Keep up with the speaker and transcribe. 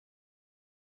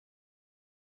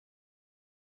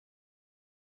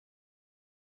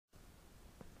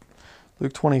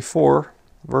Luke 24,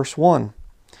 verse 1.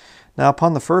 Now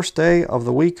upon the first day of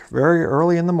the week, very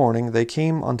early in the morning, they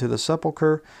came unto the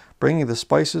sepulchre, bringing the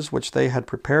spices which they had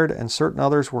prepared, and certain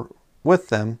others were with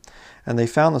them. And they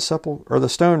found the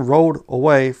stone rolled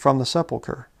away from the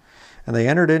sepulchre. And they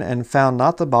entered in and found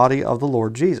not the body of the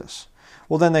Lord Jesus.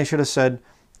 Well, then they should have said,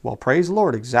 well, praise the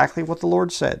Lord, exactly what the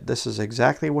Lord said. This is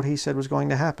exactly what he said was going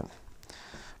to happen.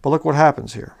 But look what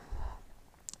happens here.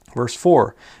 Verse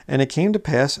 4, and it came to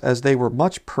pass, as they were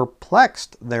much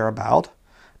perplexed thereabout,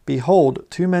 behold,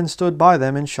 two men stood by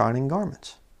them in shining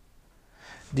garments.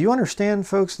 Do you understand,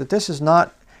 folks, that this is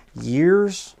not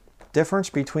years difference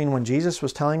between when Jesus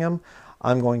was telling them,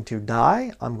 I'm going to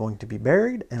die, I'm going to be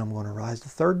buried, and I'm going to rise the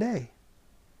third day.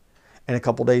 And a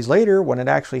couple days later, when it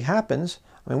actually happens,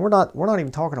 I mean, we're not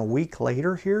even talking a week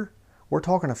later here. We're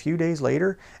talking a few days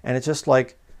later, and it's just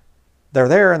like they're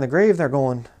there in the grave, they're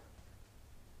going,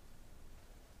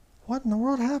 what in the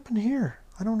world happened here?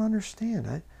 I don't understand.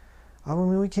 I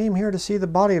mean, we came here to see the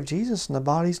body of Jesus, and the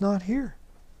body's not here.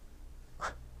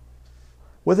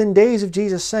 Within days of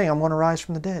Jesus saying, I'm going to rise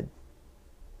from the dead.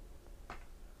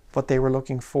 But they were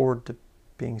looking forward to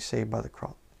being saved by the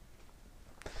cross.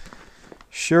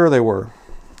 Sure they were.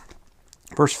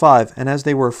 Verse 5, and as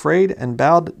they were afraid and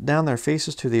bowed down their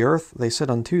faces to the earth, they said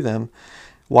unto them,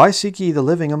 why seek ye the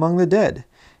living among the dead?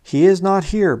 He is not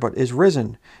here, but is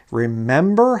risen.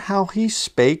 Remember how he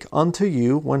spake unto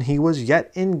you when he was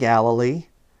yet in Galilee.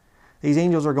 These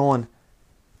angels are going,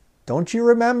 don't you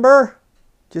remember?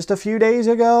 Just a few days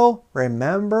ago?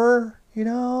 Remember?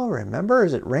 Remember?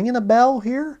 Is it ringing a bell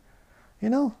here?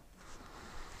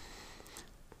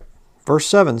 Verse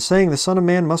 7, saying the Son of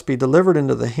Man must be delivered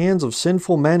into the hands of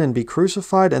sinful men and be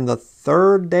crucified, and the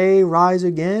third day rise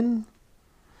again.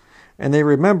 And they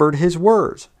remembered his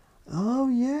words. Oh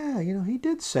yeah, he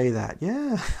did say that,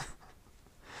 yeah.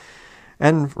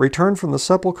 And returned from the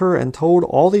sepulchre and told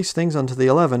all these things unto the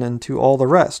 11 and to all the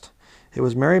rest. It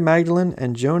was Mary Magdalene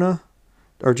and Joanna,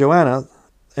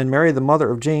 and Mary the mother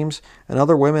of James, and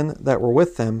other women that were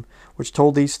with them, which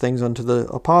told these things unto the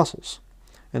apostles.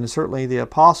 And certainly the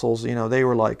apostles, they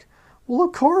were like, well,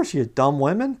 of course, you dumb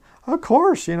women. Of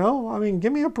course, I mean,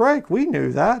 give me a break. We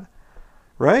knew that.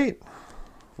 Right?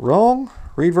 Wrong.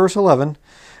 Read verse 11.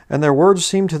 And their words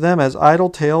seemed to them as idle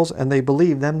tales, and they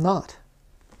believed them not.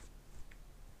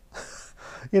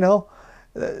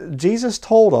 Jesus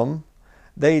told them.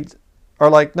 They are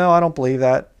like, no, I don't believe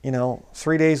that.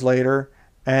 3 days later,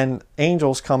 and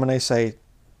angels come and they say,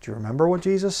 do you remember what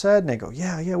Jesus said? And they go,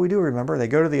 yeah, we do remember. They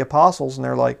go to the apostles and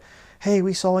they're like, hey,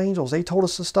 we saw angels. They told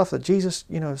us the stuff that Jesus,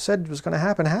 said was going to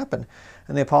happen.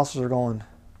 And the apostles are going,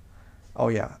 oh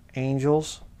yeah,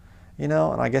 angels, and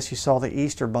I guess you saw the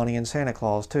Easter bunny and Santa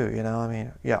Claus too, I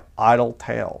mean, yeah, idle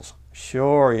tales.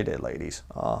 Sure you did, ladies.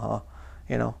 For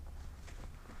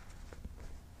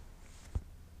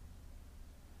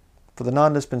the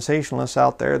non-dispensationalists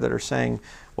out there that are saying,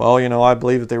 well, I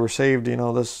believe that they were saved,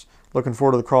 this looking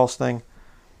forward to the cross thing.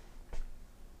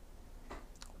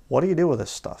 What do you do with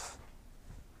this stuff?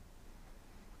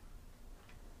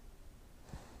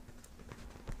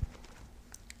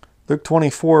 Luke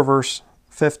 24, verse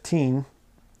 15.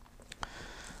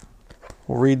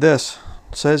 We'll read this.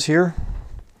 It says here,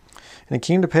 and it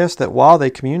came to pass that while they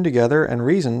communed together and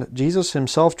reasoned, Jesus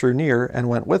himself drew near and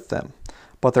went with them.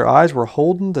 But their eyes were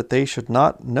holden that they should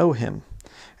not know him.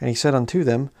 And he said unto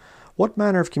them, what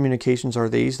manner of communications are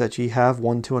these that ye have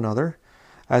one to another,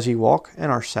 as ye walk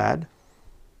and are sad?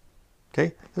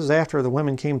 Okay, this is after the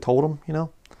women came told him,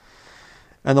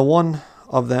 And the one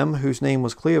of them, whose name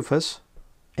was Cleophas,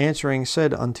 answering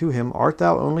said unto him, art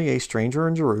thou only a stranger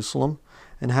in Jerusalem,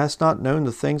 and hast not known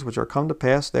the things which are come to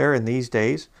pass there in these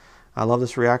days? I love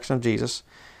this reaction of Jesus.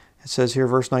 It says here,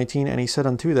 verse 19, and he said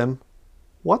unto them,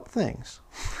 what things?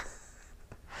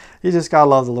 You just gotta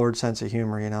love the Lord's sense of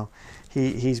humor,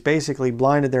 He's basically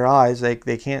blinded their eyes. They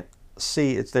can't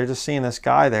see. They're just seeing this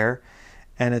guy there,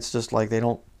 and it's just like they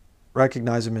don't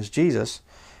recognize him as Jesus.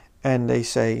 And they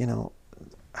say,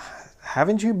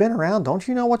 haven't you been around? Don't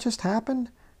you know what just happened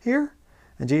here?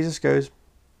 And Jesus goes,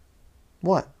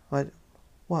 what? What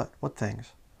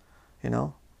things?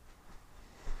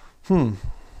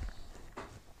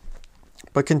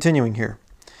 But continuing here.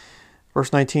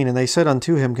 Verse 19, and they said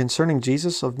unto him concerning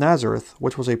Jesus of Nazareth,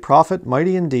 which was a prophet,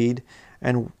 mighty in deed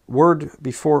and word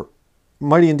before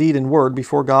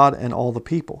God and all the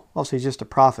people. Oh, so he's just a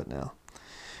prophet now.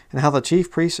 And how the chief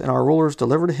priests and our rulers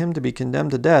delivered him to be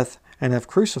condemned to death, and have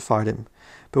crucified him.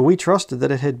 But we trusted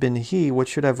that it had been he which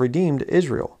should have redeemed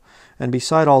Israel. And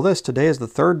beside all this, today is the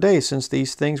third day since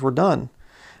these things were done.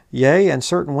 Yea, and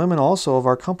certain women also of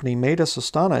our company made us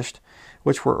astonished,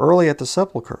 which were early at the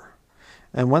sepulchre.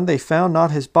 And when they found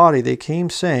not his body, they came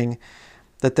saying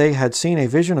that they had seen a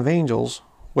vision of angels,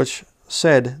 which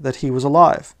said that he was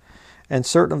alive. And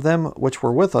certain of them which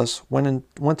were with us went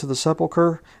to the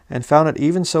sepulchre, and found it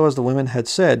even so as the women had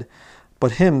said,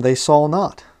 but him they saw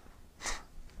not.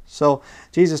 So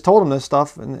Jesus told them this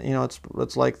stuff, and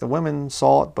it's like the women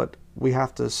saw it, but we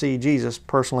have to see Jesus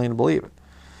personally to believe it.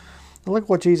 Now look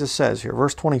what Jesus says here,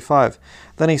 verse 25.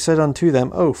 Then he said unto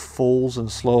them, O fools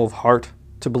and slow of heart,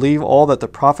 to believe all that the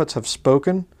prophets have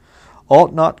spoken?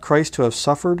 Ought not Christ to have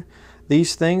suffered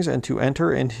these things, and to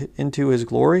enter into his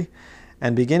glory?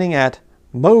 And beginning at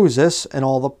Moses and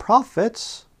all the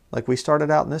prophets, like we started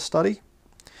out in this study,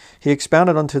 he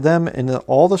expounded unto them in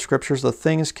all the scriptures the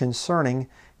things concerning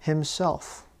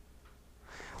himself.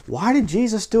 Why did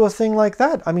Jesus do a thing like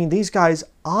that? I mean, these guys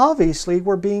obviously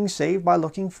were being saved by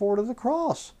looking forward to the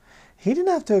cross. He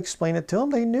didn't have to explain it to them.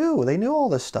 They knew all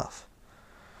this stuff.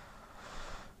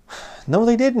 No,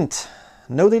 they didn't.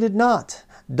 No, they did not.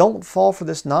 Don't fall for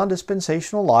this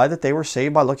non-dispensational lie that they were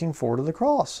saved by looking forward to the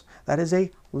cross. That is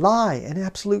a lie, an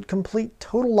absolute, complete,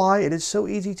 total lie. It is so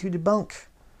easy to debunk.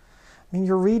 I mean,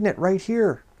 you're reading it right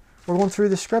here. We're going through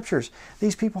the scriptures.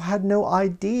 These people had no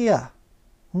idea.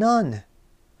 None.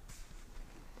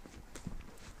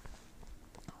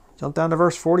 Jump down to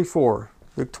verse 44.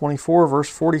 Luke 24, verse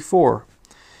 44.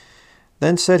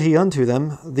 Then said he unto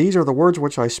them, These are the words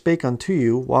which I spake unto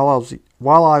you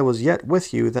while I was yet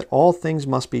with you, that all things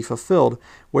must be fulfilled,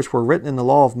 which were written in the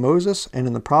law of Moses, and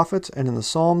in the prophets, and in the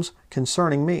Psalms,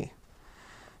 concerning me.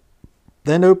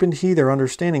 Then opened he their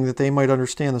understanding, that they might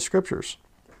understand the scriptures.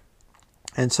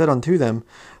 And said unto them,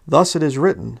 Thus it is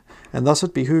written, and thus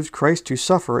it behooved Christ to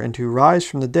suffer, and to rise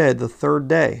from the dead the third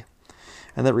day,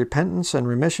 and that repentance and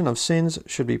remission of sins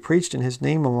should be preached in his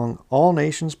name among all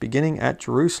nations, beginning at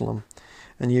Jerusalem.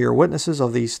 And ye are witnesses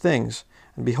of these things.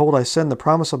 And behold, I send the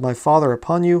promise of my Father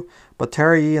upon you, but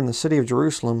tarry ye in the city of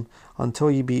Jerusalem, until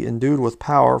ye be endued with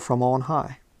power from on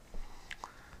high.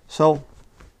 So,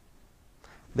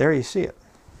 there you see it.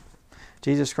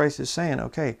 Jesus Christ is saying,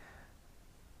 okay,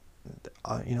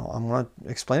 I'm going to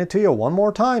explain it to you one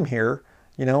more time here.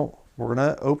 We're going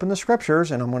to open the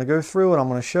scriptures, and I'm going to go through and I'm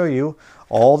going to show you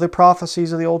all the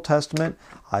prophecies of the Old Testament.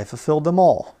 I fulfilled them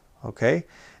all. Okay?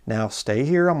 Now stay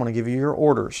here. I'm going to give you your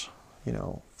orders,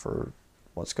 for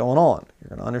what's going on. You're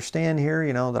going to understand here,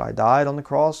 that I died on the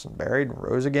cross and buried and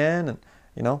rose again. And,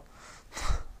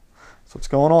 that's what's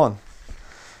going on.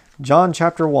 John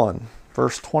chapter 1,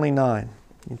 verse 29.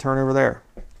 You can turn over there.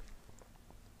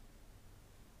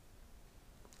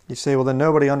 You say, well, then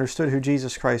nobody understood who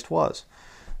Jesus Christ was.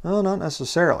 No, not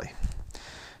necessarily.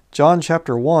 John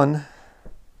chapter 1,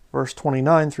 verse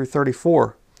 29 through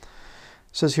 34.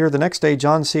 Says here, The next day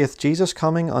John seeth Jesus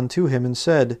coming unto him, and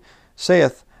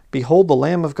saith, Behold the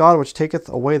Lamb of God, which taketh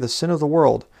away the sin of the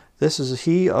world. This is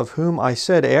he of whom I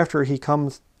said, After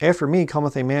me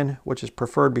cometh a man which is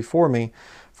preferred before me,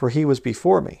 for he was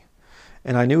before me.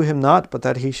 And I knew him not, but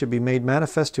that he should be made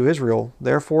manifest to Israel.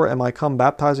 Therefore am I come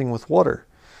baptizing with water.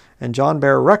 And John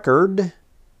bare record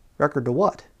to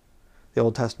what? The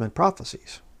Old Testament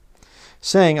prophecies,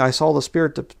 saying, I saw the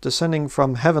Spirit descending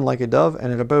from heaven like a dove,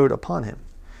 and it abode upon him.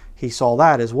 He saw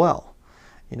that as well,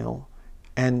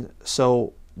 And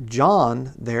so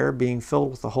John, there being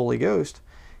filled with the Holy Ghost,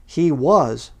 he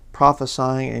was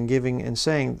prophesying and giving and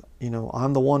saying,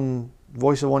 I'm the one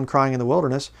voice of one crying in the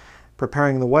wilderness,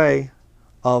 preparing the way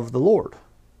of the Lord.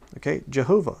 Okay,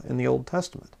 Jehovah in the Old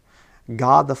Testament.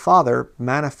 God the Father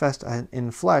manifest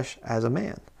in flesh as a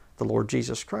man, the Lord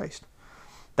Jesus Christ.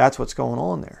 That's what's going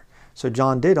on there. So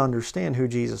John did understand who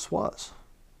Jesus was,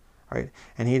 right?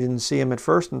 And he didn't see him at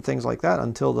first and things like that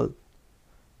until the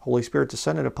Holy Spirit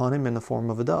descended upon him in the form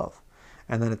of a dove.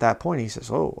 And then at that point he says,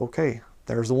 oh, okay,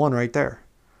 there's the one right there,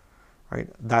 right?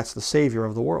 That's the Savior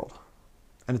of the world.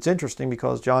 And it's interesting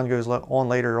because John goes on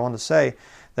later on to say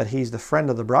that he's the friend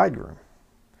of the bridegroom.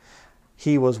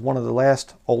 He was one of the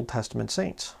last Old Testament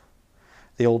saints.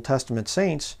 The Old Testament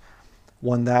saints,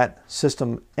 when that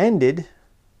system ended,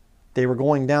 they were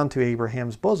going down to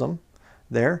Abraham's bosom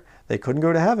there. They couldn't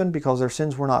go to heaven because their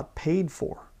sins were not paid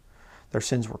for. Their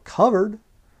sins were covered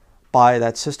by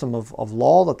that system of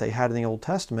law that they had in the Old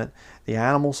Testament, the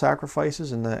animal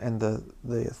sacrifices and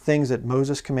the things that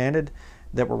Moses commanded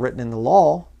that were written in the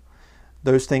law.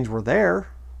 Those things were there,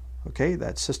 okay,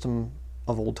 that system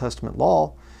of Old Testament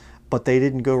law, but they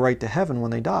didn't go right to heaven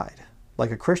when they died,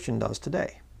 like a Christian does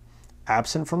today.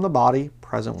 Absent from the body,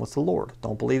 present with the Lord.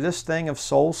 Don't believe this thing of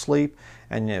soul sleep,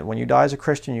 and when you die as a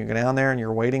Christian, you go down there and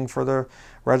you're waiting for the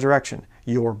resurrection.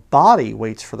 Your body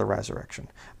waits for the resurrection,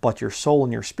 but your soul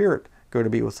and your spirit go to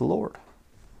be with the Lord.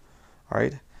 All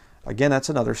right? Again, that's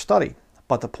another study.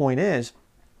 But the point is,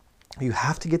 you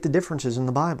have to get the differences in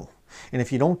the Bible. And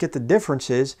if you don't get the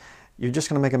differences, you're just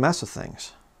going to make a mess of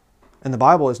things. And the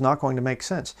Bible is not going to make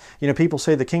sense. You know, people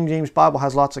say the King James Bible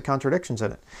has lots of contradictions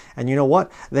in it. And you know what?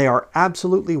 They are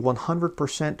absolutely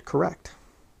 100% correct.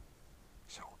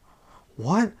 So,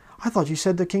 what? I thought you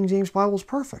said the King James Bible is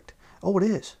perfect. Oh, it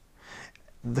is.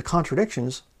 The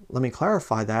contradictions, let me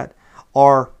clarify that,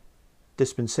 are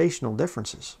dispensational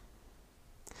differences.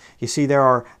 You see, there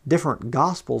are different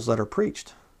gospels that are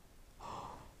preached.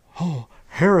 Oh,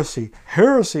 heresy,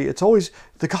 heresy.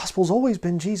 The gospel's always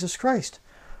been Jesus Christ.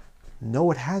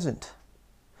 No, it hasn't.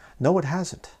 No, it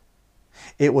hasn't.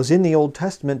 It was in the Old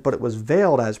Testament, but it was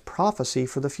veiled as prophecy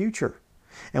for the future.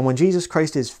 And when Jesus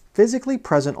Christ is physically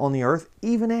present on the earth,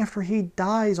 even after he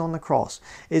dies on the cross,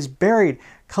 is buried,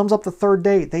 comes up the third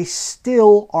day, they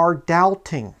still are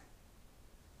doubting.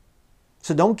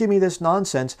 So don't give me this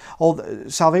nonsense. Oh,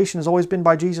 salvation has always been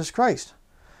by Jesus Christ.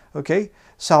 Okay?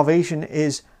 Salvation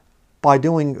is by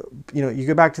doing, you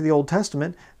go back to the Old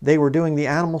Testament, they were doing the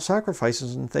animal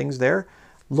sacrifices and things there,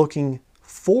 looking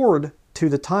forward to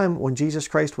the time when Jesus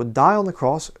Christ would die on the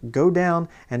cross, go down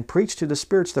and preach to the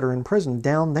spirits that are in prison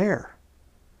down there.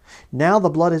 Now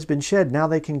the blood has been shed. Now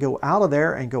they can go out of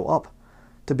there and go up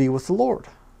to be with the Lord.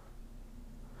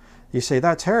 You say,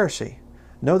 that's heresy.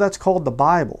 No, that's called the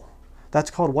Bible. That's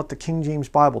called what the King James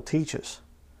Bible teaches.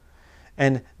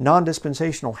 And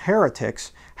non-dispensational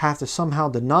heretics have to somehow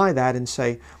deny that and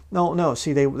say, no,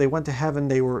 see, they went to heaven,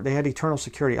 they had eternal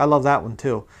security. I love that one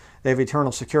too. They have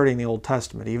eternal security in the Old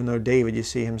Testament, even though David, you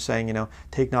see him saying,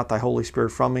 take not thy Holy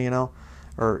Spirit from me,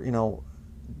 or,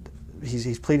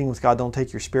 he's pleading with God, don't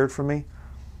take your spirit from me.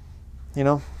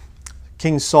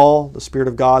 King Saul, the Spirit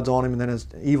of God's on him, and then his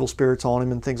evil spirits on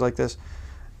him and things like this.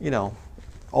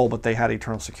 But they had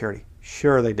eternal security.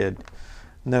 Sure they did.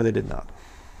 No, they did not.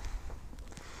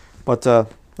 But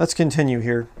let's continue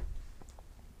here.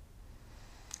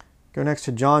 Go next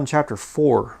to John chapter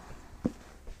 4.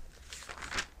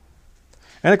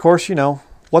 And of course,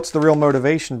 what's the real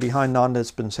motivation behind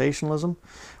non-dispensationalism?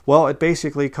 Well, it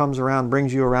basically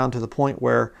brings you around to the point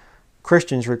where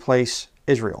Christians replace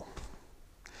Israel.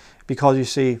 Because you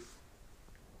see,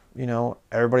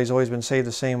 everybody's always been saved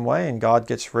the same way, and God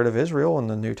gets rid of Israel in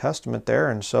the New Testament there,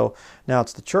 and so now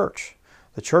it's the church.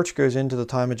 The church goes into the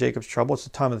time of Jacob's trouble. It's the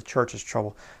time of the church's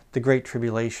trouble. The great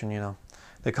tribulation,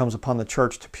 that comes upon the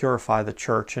church to purify the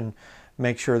church and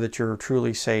make sure that you're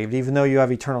truly saved, even though you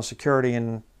have eternal security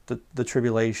in the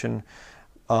tribulation,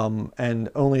 and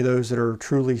only those that are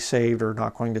truly saved are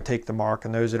not going to take the mark,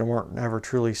 and those that weren't never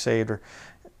truly saved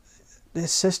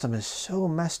this system is so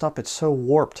messed up, it's so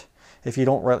warped if you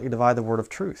don't rightly divide the word of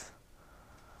truth.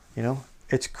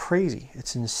 It's crazy,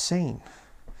 it's insane.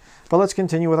 But let's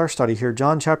continue with our study here.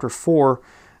 John chapter 4,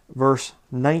 verse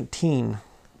 19.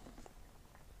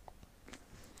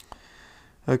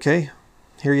 Okay,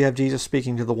 here you have Jesus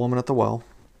speaking to the woman at the well.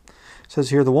 It says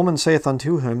here, the woman saith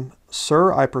unto him,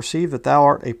 Sir, I perceive that thou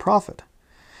art a prophet.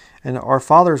 And our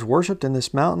fathers worshipped in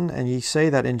this mountain, and ye say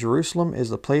that in Jerusalem is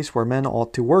the place where men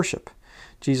ought to worship.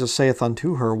 Jesus saith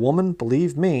unto her, Woman,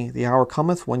 believe me, the hour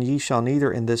cometh when ye shall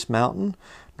neither in this mountain,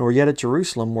 nor yet at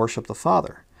Jerusalem worship the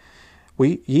Father.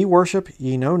 Ye worship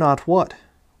ye know not what.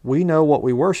 We know what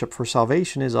we worship, for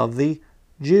salvation is of the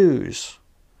Jews.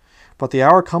 But the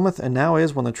hour cometh, and now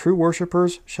is, when the true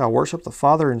worshippers shall worship the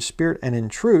Father in spirit and in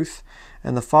truth,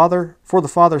 and the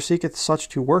Father seeketh such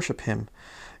to worship him.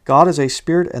 God is a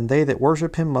spirit, and they that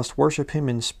worship him must worship him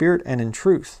in spirit and in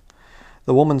truth.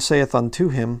 The woman saith unto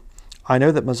him, I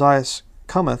know that Messiah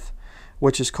cometh,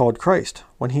 which is called Christ.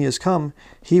 When he is come,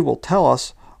 he will tell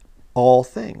us all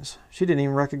things. She didn't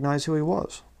even recognize who he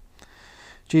was.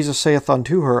 Jesus saith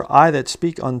unto her, I that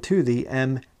speak unto thee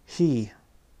am he.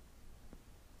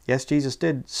 Yes, Jesus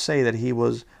did say that he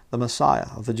was the Messiah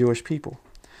of the Jewish people.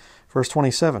 Verse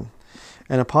 27,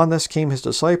 And upon this came his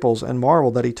disciples, and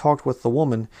marveled that he talked with the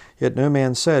woman. Yet no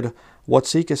man said, What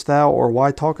seekest thou, or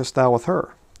why talkest thou with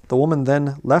her? The woman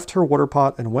then left her water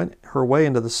pot, and went her way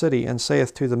into the city, and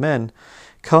saith to the men,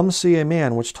 Come see a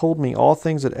man which told me all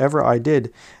things that ever I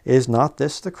did. Is not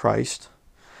this the Christ?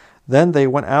 Then they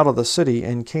went out of the city,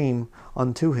 and came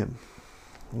unto him.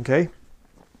 Okay?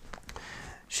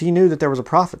 She knew that there was a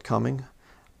prophet coming,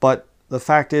 but the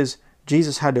fact is,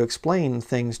 Jesus had to explain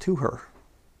things to her.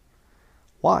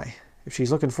 Why? If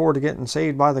she's looking forward to getting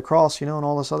saved by the cross, and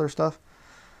all this other stuff.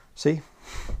 See?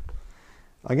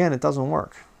 Again, it doesn't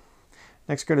work.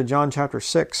 Next, go to John chapter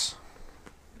 6.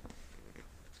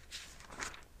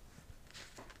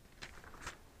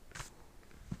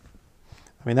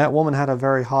 That woman had a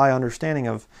very high understanding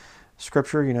of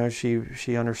Scripture.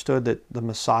 She understood that the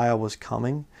Messiah was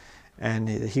coming, and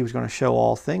he was going to show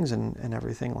all things and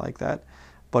everything like that.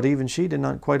 But even she did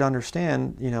not quite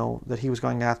understand, that he was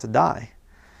going to have to die.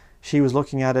 She was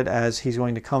looking at it as he's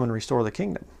going to come and restore the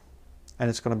kingdom. And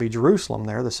it's going to be Jerusalem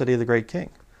there, the city of the great king.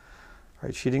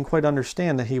 Right? She didn't quite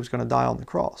understand that he was going to die on the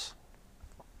cross.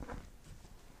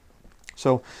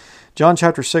 So, John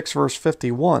chapter 6, verse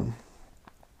 51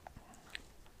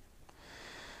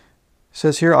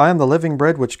 says here, I am the living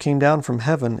bread which came down from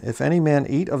heaven. If any man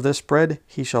eat of this bread,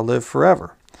 he shall live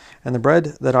forever. And the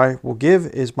bread that I will give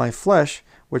is my flesh,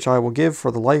 which I will give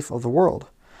for the life of the world.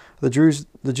 The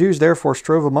Jews therefore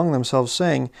strove among themselves,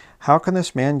 saying, How can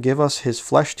this man give us his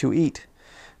flesh to eat?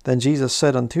 Then Jesus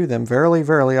said unto them, Verily,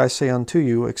 verily, I say unto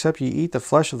you, except ye eat the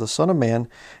flesh of the Son of Man,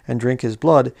 and drink his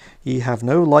blood, ye have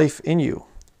no life in you.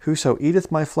 Whoso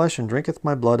eateth my flesh and drinketh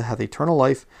my blood hath eternal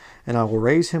life, and I will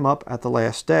raise him up at the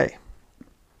last day.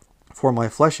 For my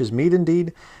flesh is meat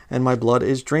indeed, and my blood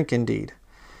is drink indeed.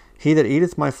 He that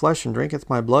eateth my flesh and drinketh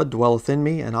my blood dwelleth in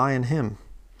me, and I in him.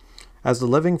 As the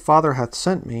living Father hath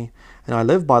sent me, and I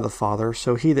live by the Father,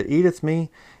 so he that eateth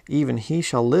me, even he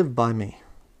shall live by me.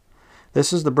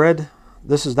 This is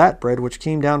that bread which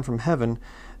came down from heaven,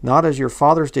 not as your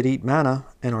fathers did eat manna,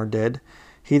 and are dead.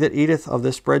 He that eateth of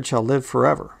this bread shall live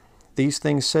forever. These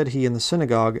things said he in the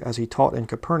synagogue, as he taught in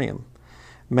Capernaum.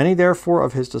 Many therefore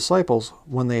of his disciples,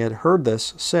 when they had heard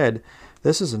this, said,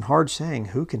 This is an hard saying,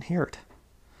 who can hear it?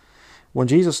 When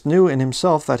Jesus knew in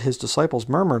himself that his disciples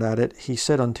murmured at it, he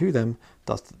said unto them,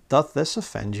 Doth this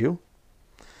offend you?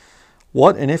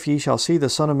 What, and if ye shall see the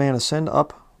Son of Man ascend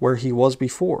up where he was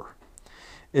before?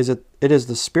 It is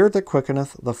the Spirit that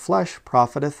quickeneth, the flesh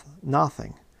profiteth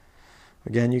nothing.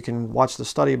 Again, you can watch the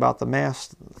study about the Mass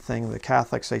thing. The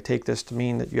Catholics, they take this to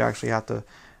mean that you actually have to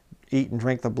eat and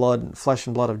drink the flesh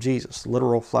and blood of Jesus,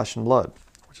 literal flesh and blood,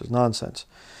 which is nonsense.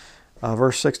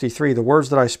 Verse 63, The words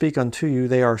that I speak unto you,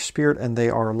 they are spirit and they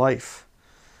are life.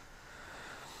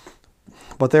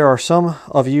 But there are some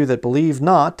of you that believe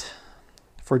not,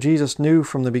 for Jesus knew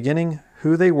from the beginning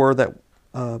who they were that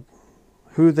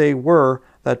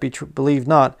believed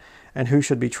not, and who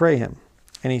should betray him.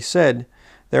 And he said,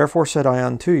 Therefore said I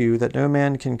unto you, that no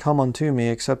man can come unto me,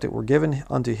 except it were given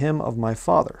unto him of my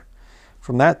Father.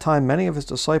 From that time many of his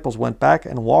disciples went back,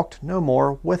 and walked no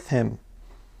more with him.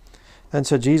 Then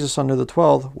said Jesus unto the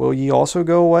 12, Will ye also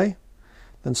go away?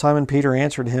 Then Simon Peter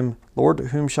answered him, Lord, to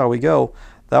whom shall we go?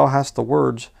 Thou hast the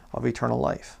words of eternal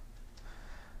life.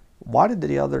 Why did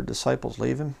the other disciples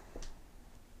leave him?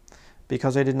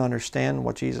 Because they didn't understand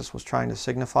what Jesus was trying to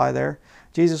signify there.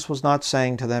 Jesus was not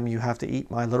saying to them, you have to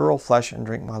eat my literal flesh and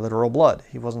drink my literal blood.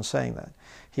 He wasn't saying that.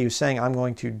 He was saying, I'm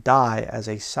going to die as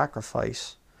a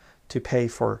sacrifice to pay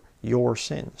for your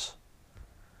sins.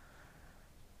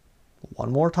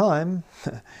 One more time.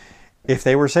 If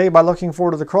they were saved by looking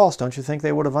forward to the cross, don't you think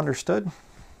they would have understood?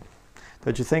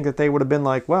 Don't you think that they would have been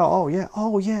like, well, oh yeah,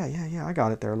 I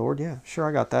got it there, Lord. Yeah, sure,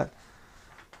 I got that.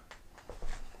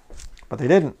 But they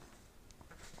didn't.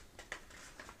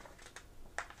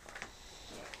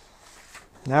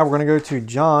 Now we're going to go to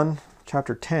John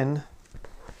chapter 10.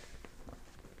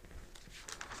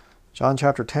 John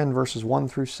chapter 10, verses 1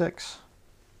 through 6.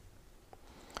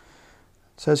 It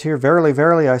says here, Verily,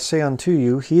 verily, I say unto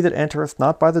you, he that entereth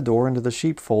not by the door into the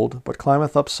sheepfold, but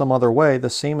climbeth up some other way,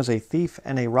 the same is a thief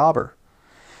and a robber.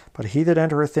 But he that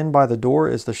entereth in by the door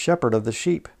is the shepherd of the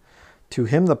sheep. To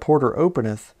him the porter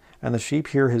openeth, and the sheep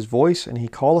hear his voice, and he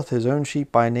calleth his own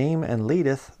sheep by name, and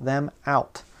leadeth them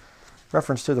out.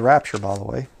 Reference to the rapture, by the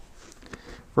way.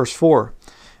 Verse 4,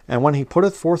 And when he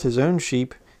putteth forth his own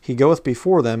sheep, he goeth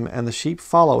before them, and the sheep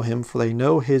follow him, for they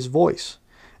know his voice.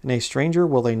 And a stranger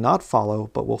will they not follow,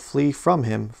 but will flee from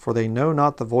him, for they know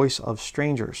not the voice of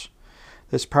strangers.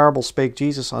 This parable spake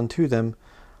Jesus unto them,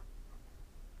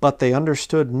 but they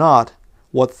understood not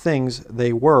what things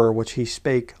they were which he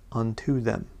spake unto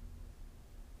them.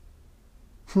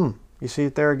 You see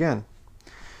it there again.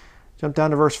 Jump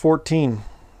down to verse 14.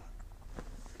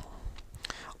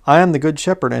 I am the good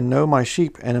shepherd, and know my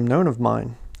sheep, and am known of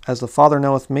mine. As the Father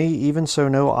knoweth me, even so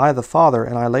know I the Father,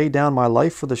 and I lay down my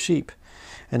life for the sheep.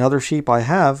 And other sheep I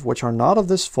have, which are not of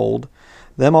this fold,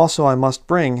 them also I must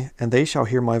bring, and they shall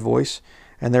hear my voice,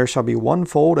 and there shall be one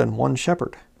fold and one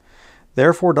shepherd.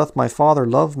 Therefore doth my Father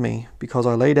love me, because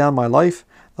I lay down my life,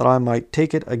 that I might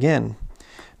take it again.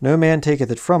 No man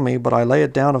taketh it from me, but I lay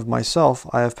it down of myself.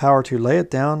 I have power to lay it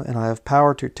down, and I have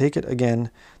power to take it again.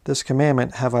 This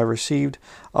commandment have I received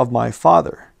of my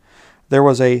Father. There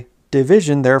was a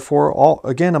division, therefore,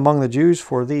 again among the Jews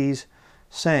for these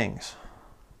sayings.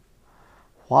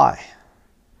 Why?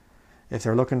 If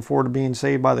they're looking forward to being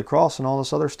saved by the cross and all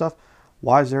this other stuff,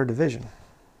 why is there a division?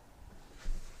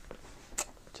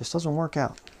 Just doesn't work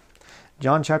out.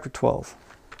 John chapter 12.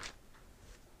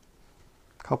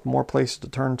 A couple more places to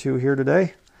turn to here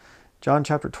today. John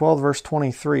chapter 12, verse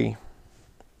 23. It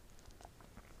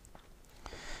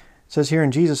says here,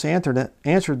 and Jesus answered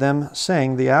them,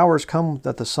 saying, the hour is come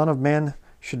that the Son of Man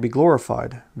should be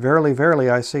glorified. Verily,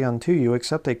 verily, I say unto you,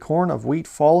 except a corn of wheat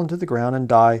fall into the ground and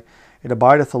die, it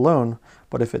abideth alone,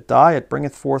 but if it die, it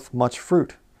bringeth forth much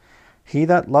fruit. He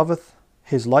that loveth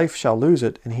his life shall lose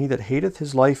it, and he that hateth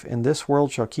his life in this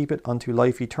world shall keep it unto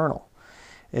life eternal.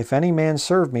 If any man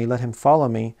serve me, let him follow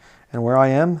me, and where I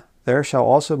am, there shall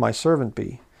also my servant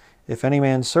be. If any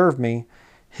man serve me,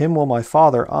 him will my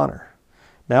Father honor.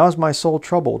 Now is my soul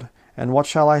troubled, and what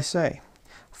shall I say?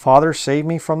 Father, save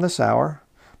me from this hour.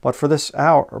 But for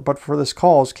this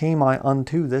cause came I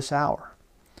unto this hour.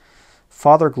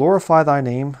 Father, glorify thy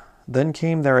name. Then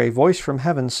came there a voice from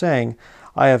heaven, saying,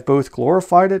 I have both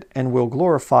glorified it, and will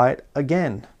glorify it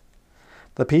again.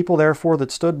 The people therefore that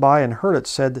stood by and heard it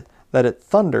said that it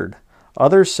thundered.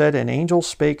 Others said, an angel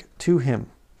spake to him.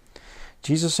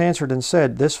 Jesus answered and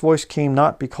said, this voice came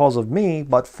not because of me,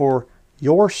 but for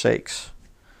your sakes.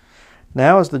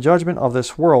 Now is the judgment of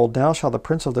this world. Now shall the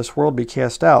prince of this world be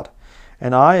cast out.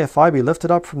 And I, if I be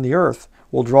lifted up from the earth,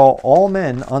 will draw all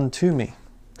men unto me.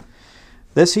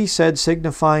 This he said,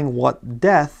 signifying what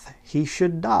death he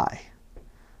should die.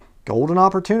 Golden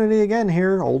opportunity again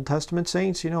here. Old Testament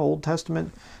saints, Old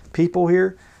Testament people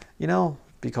here,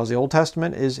 because the Old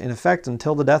Testament is in effect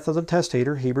until the death of the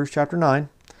testator, Hebrews chapter 9.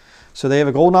 So they have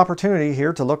a golden opportunity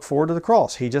here to look forward to the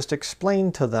cross. He just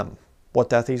explained to them what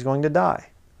death he's going to die.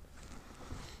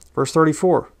 Verse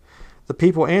 34. The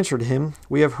people answered him,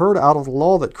 we have heard out of the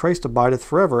law that Christ abideth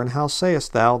forever, and how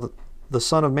sayest thou that the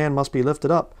Son of Man must be lifted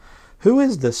up? Who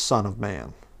is this Son of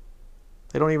Man?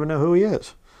 They don't even know who he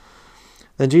is.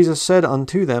 Then Jesus said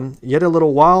unto them, yet a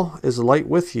little while is the light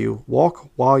with you. Walk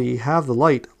while ye have the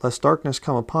light, lest darkness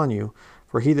come upon you.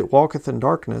 For he that walketh in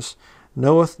darkness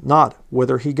knoweth not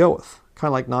whither he goeth. Kind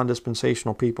of like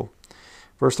non-dispensational people.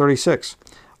 Verse 36.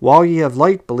 While ye have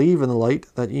light, believe in the light,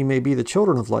 that ye may be the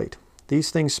children of light.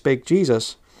 These things spake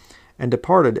Jesus, and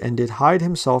departed, and did hide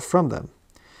himself from them.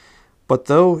 But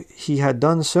though he had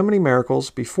done so many miracles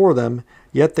before them,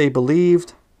 yet they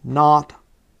believed not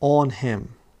on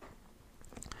him.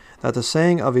 That the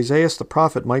saying of Isaiah the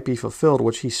prophet might be fulfilled,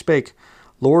 which he spake,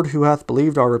 Lord, who hath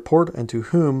believed our report, and to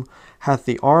whom hath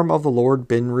the arm of the Lord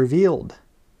been revealed?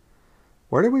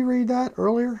 Where did we read that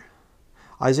earlier?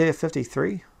 Isaiah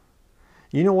 53.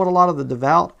 You know what a lot of the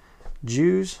devout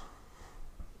Jews,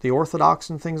 the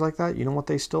Orthodox and things like that, you know what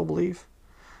they still believe?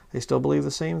 They still believe the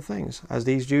same things as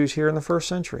these Jews here in the first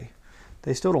century.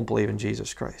 They still don't believe in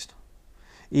Jesus Christ.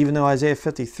 Even though Isaiah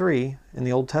 53 in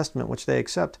the Old Testament, which they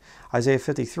accept, Isaiah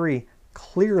 53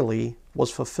 clearly was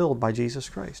fulfilled by Jesus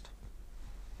Christ.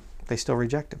 They still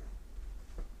reject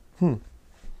him.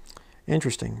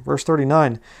 Interesting. Verse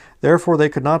 39, therefore they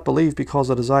could not believe, because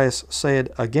that Isaiah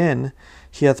said again,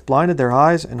 he hath blinded their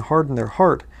eyes and hardened their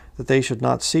heart, that they should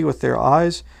not see with their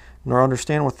eyes, nor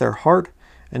understand with their heart,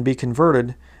 and be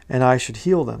converted, and I should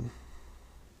heal them.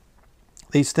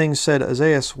 These things said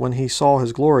Isaiah when he saw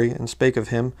his glory, and spake of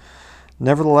him.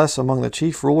 Nevertheless, among the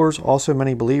chief rulers also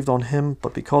many believed on him,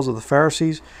 but because of the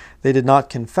Pharisees they did not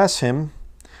confess him,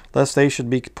 lest they should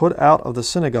be put out of the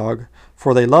synagogue,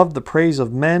 for they loved the praise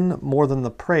of men more than the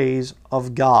praise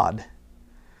of God.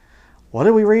 What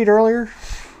did we read earlier?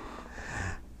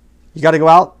 You got to go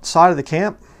outside of the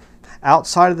camp,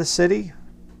 outside of the city,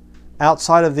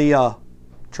 outside of the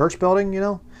church building,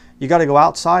 You got to go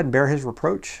outside and bear his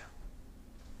reproach.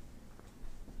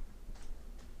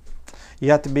 You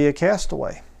have to be a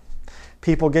castaway.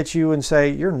 People get you and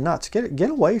say, you're nuts. Get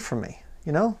away from me,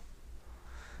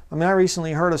 I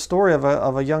recently heard a story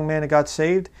of a young man that got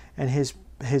saved, and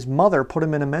his mother put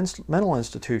him in a mental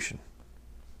institution.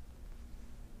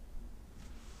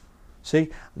 See,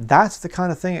 that's the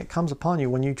kind of thing that comes upon you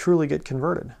when you truly get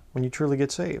converted, when you truly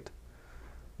get saved.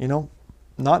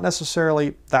 Not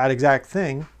necessarily that exact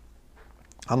thing.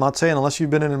 I'm not saying unless you've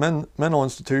been in a mental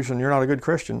institution, you're not a good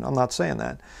Christian. I'm not saying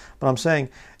that. But I'm saying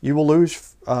you will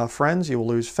lose friends, you will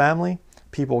lose family.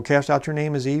 People will cast out your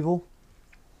name as evil.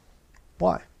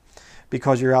 Why?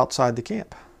 Because you're outside the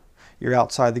camp. You're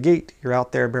outside the gate. You're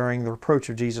out there bearing the reproach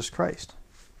of Jesus Christ.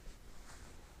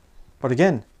 But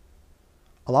again,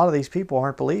 a lot of these people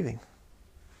aren't believing.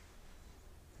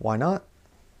 Why not?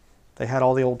 They had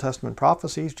all the Old Testament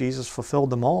prophecies. Jesus fulfilled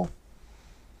them all.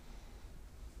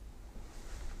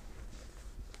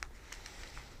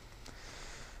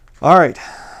 All right.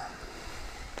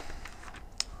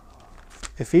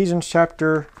 Ephesians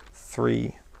chapter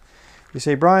 3. You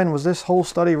say, Brian, was this whole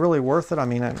study really worth it?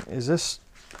 Is this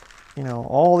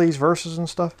all these verses and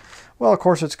stuff. Well, of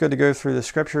course, it's good to go through the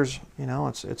scriptures.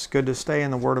 It's good to stay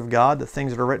in the Word of God. The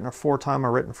things that are written aforetime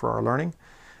are written for our learning.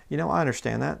 I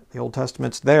understand that. The Old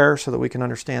Testament's there so that we can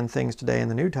understand things today in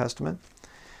the New Testament.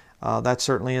 That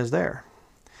certainly is there.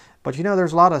 But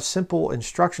there's a lot of simple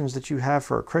instructions that you have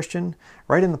for a Christian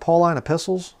right in the Pauline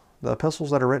epistles, the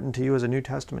epistles that are written to you as a New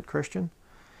Testament Christian.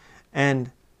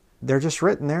 And they're just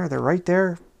written there. They're right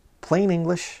there. Plain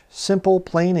English, simple,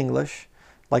 plain English,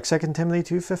 like 2 Timothy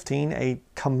 2:15, a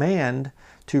command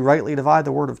to rightly divide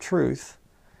the word of truth.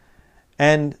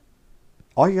 And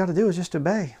all you got to do is just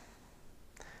obey.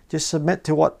 Just submit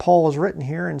to what Paul has written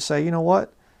here and say, you know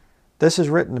what? This is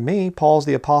written to me. Paul's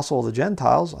the apostle of the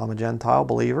Gentiles. I'm a Gentile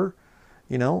believer.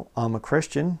 I'm a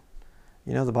Christian.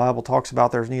 The Bible talks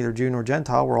about there's neither Jew nor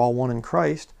Gentile. We're all one in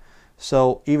Christ.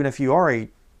 So even if you are a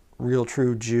real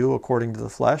true Jew according to the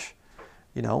flesh,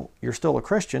 you're still a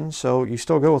Christian, so you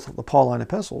still go with the Pauline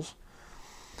epistles.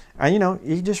 And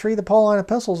you just read the Pauline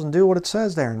epistles and do what it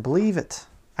says there and believe it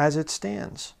as it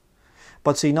stands.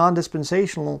 But see,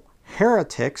 non-dispensational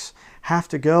heretics have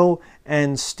to go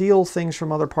and steal things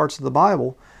from other parts of the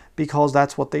Bible because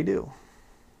that's what they do.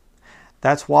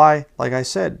 That's why, like I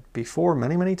said before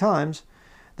many, many times,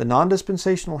 the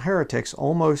non-dispensational heretics,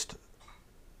 almost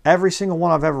every single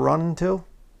one I've ever run into,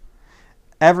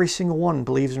 every single one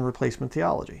believes in replacement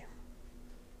theology.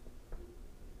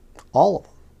 All of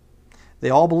them. They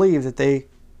all believe that they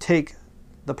take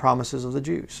the promises of the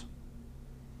Jews.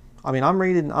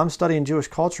 I'm studying Jewish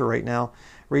culture right now,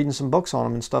 reading some books on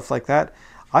them and stuff like that.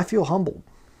 I feel humbled.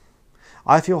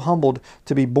 I feel humbled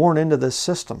to be born into this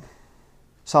system.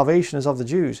 Salvation is of the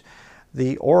Jews.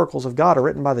 The oracles of God are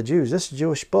written by the Jews. This is a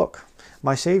Jewish book.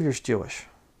 My Savior's Jewish.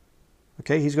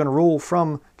 Okay, He's going to rule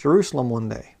from Jerusalem one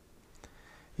day.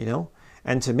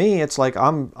 And to me, it's like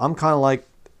I'm kind of like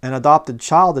an adopted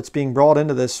child that's being brought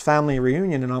into this family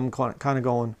reunion, and I'm kind of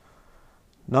going,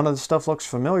 none of this stuff looks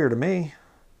familiar to me.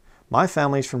 My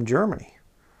family's from Germany.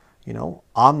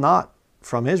 I'm not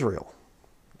from Israel.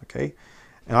 Okay,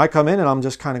 and I come in and I'm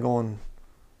just kind of going,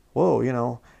 whoa,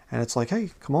 and it's like, hey,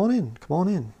 come on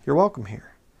in. You're welcome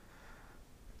here.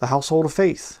 The household of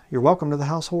faith. You're welcome to the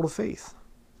household of faith.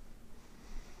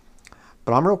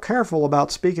 But I'm real careful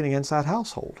about speaking against that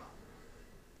household.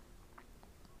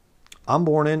 I'm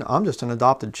just an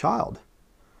adopted child.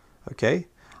 Okay?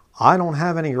 I don't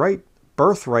have any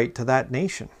birthright to that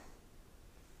nation.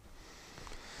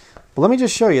 But let me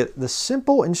just show you the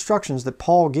simple instructions that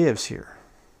Paul gives here.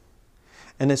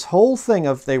 And this whole thing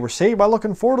of they were saved by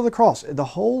looking forward to the cross, the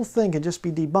whole thing can just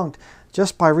be debunked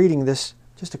just by reading this,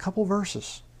 just a couple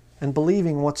verses, and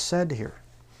believing what's said here.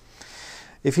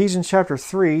 Ephesians chapter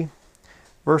 3,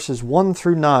 verses 1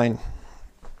 through 9.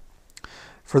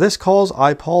 For this cause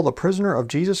I, Paul, the prisoner of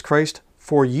Jesus Christ,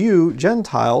 for you,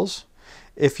 Gentiles,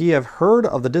 if ye have heard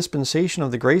of the dispensation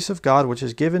of the grace of God which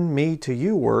is given me to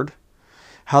you ward,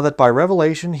 how that by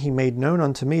revelation He made known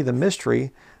unto me the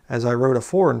mystery, as I wrote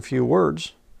afore in few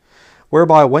words,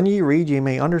 whereby when ye read ye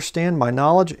may understand my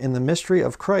knowledge in the mystery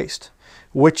of Christ,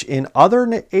 which in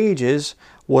other ages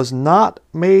was not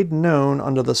made known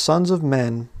unto the sons of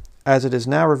men, as it is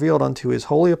now revealed unto His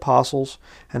holy apostles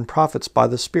and prophets by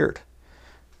the Spirit.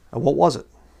 And what was it?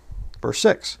 Verse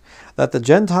 6, that the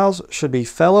Gentiles should be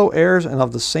fellow heirs and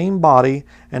of the same body,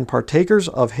 and partakers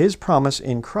of His promise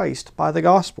in Christ by the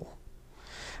gospel,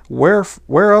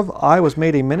 whereof I was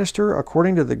made a minister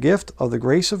according to the gift of the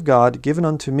grace of God given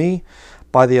unto me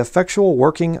by the effectual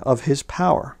working of His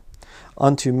power.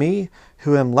 Unto me,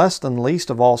 who am less than the least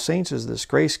of all saints, is this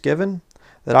grace given,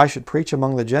 that I should preach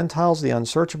among the Gentiles the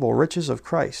unsearchable riches of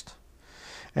Christ,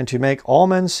 and to make all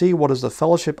men see what is the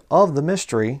fellowship of the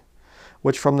mystery,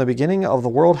 which from the beginning of the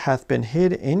world hath been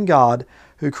hid in God,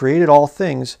 who created all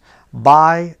things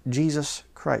by Jesus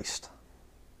Christ.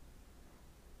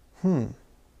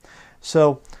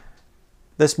 So,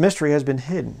 this mystery has been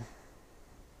hidden.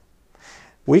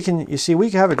 We can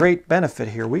have a great benefit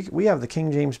here. We have the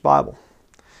King James Bible.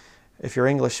 If you're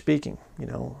English speaking,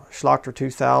 Schlachter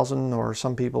 2000, or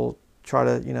some people try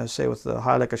to, say with the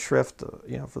Heilige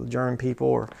Schrift, for the German people,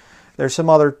 or there's some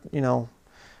other,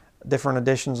 different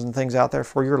editions and things out there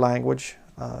for your language.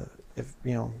 If,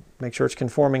 make sure it's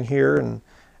conforming here and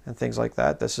things like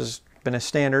that. This has been a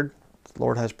standard the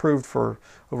Lord has proved for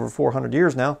over 400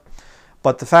 years now.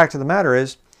 But the fact of the matter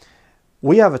is,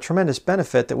 we have a tremendous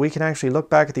benefit that we can actually look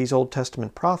back at these Old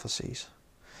Testament prophecies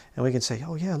and we can say,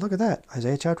 oh yeah, look at that,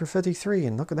 Isaiah chapter 53,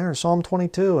 and look at there in Psalm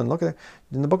 22, and look at there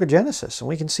in the book of Genesis, and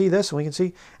we can see this, and we can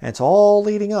see, and it's all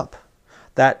leading up.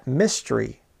 That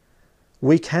mystery,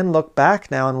 we can look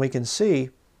back now and we can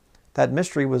see that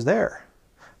mystery was there,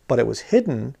 but it was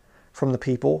hidden from the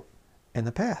people in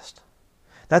the past.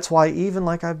 That's why even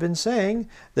like I've been saying,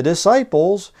 the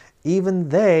disciples, even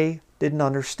they didn't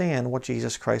understand what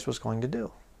Jesus Christ was going to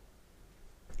do.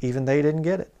 Even they didn't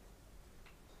get it.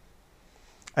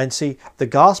 And see, the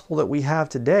gospel that we have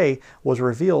today was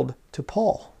revealed to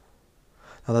Paul.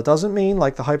 Now that doesn't mean,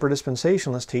 like the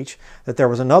hyperdispensationalists teach, that there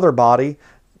was another body,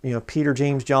 Peter,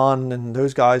 James, John, and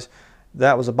those guys,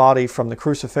 that was a body from the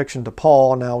crucifixion to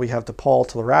Paul, and now we have to Paul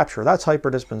to the rapture. That's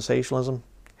hyperdispensationalism,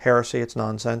 heresy, it's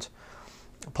nonsense.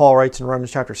 Paul writes in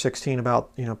Romans chapter 16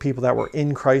 about people that were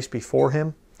in Christ before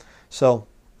him. So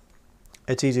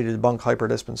it's easy to debunk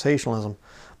hyperdispensationalism.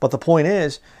 But the point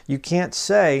is, you can't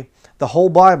say the whole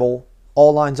Bible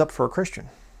all lines up for a Christian.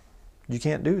 You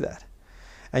can't do that.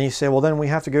 And you say, well, then we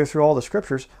have to go through all the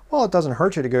scriptures. Well, it doesn't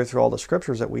hurt you to go through all the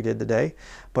scriptures that we did today.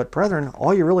 But brethren,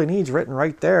 all you really need is written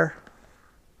right there.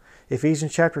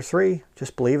 Ephesians chapter 3,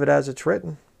 just believe it as it's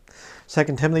written. 2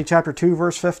 Timothy chapter 2,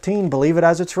 verse 15, believe it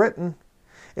as it's written.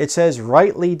 It says,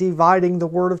 rightly dividing the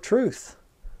word of truth.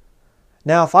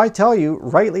 Now, if I tell you,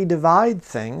 rightly divide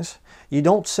things, you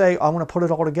don't say, I'm going to put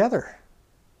it all together.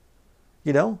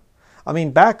 I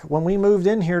mean, back when we moved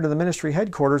in here to the ministry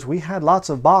headquarters, we had lots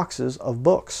of boxes of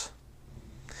books.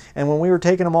 And when we were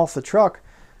taking them off the truck,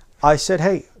 I said,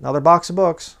 hey, another box of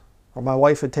books. Or my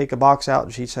wife would take a box out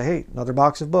and she'd say, hey, another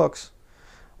box of books.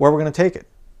 Where are we going to take it?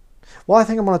 Well, I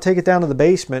think I'm going to take it down to the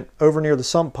basement over near the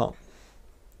sump pump.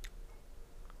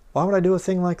 Why would I do a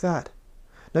thing like that?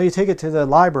 No, you take it to the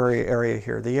library area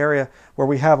here, the area where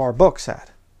we have our books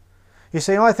at. You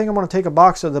say, oh, I think I'm going to take a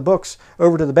box of the books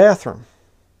over to the bathroom.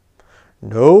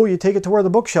 No, you take it to where the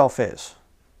bookshelf is.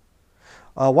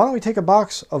 Why don't we take a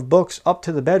box of books up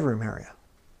to the bedroom area?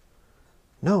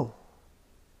 No.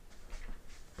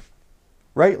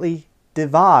 Rightly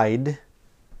divide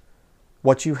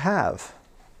what you have.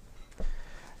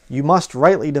 You must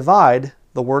rightly divide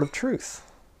the word of truth.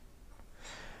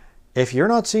 If you're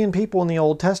not seeing people in the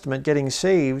Old Testament getting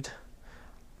saved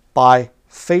by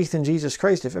faith in Jesus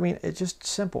Christ, it's just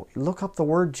simple. You look up the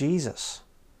word Jesus.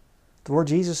 The word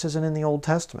Jesus isn't in the Old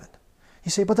Testament.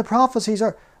 You say, but the prophecies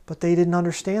are... But they didn't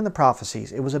understand the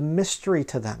prophecies. It was a mystery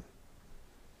to them.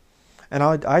 And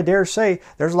I dare say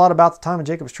there's a lot about the time of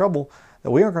Jacob's trouble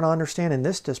that we aren't going to understand in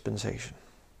this dispensation.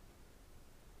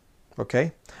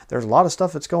 Okay? There's a lot of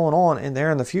stuff that's going on in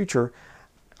there in the future.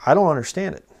 I don't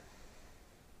understand it.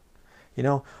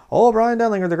 Oh, Brian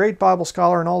Denlinger, the great Bible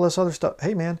scholar and all this other stuff.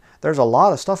 Hey, man, there's a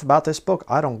lot of stuff about this book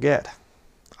I don't get.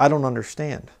 I don't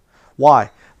understand. Why?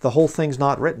 The whole thing's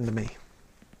not written to me.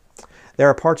 There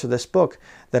are parts of this book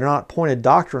that are not pointed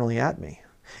doctrinally at me.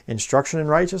 Instruction in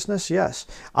righteousness, yes.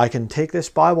 I can take this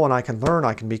Bible and I can learn.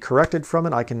 I can be corrected from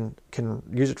it. I can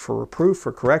use it for reproof,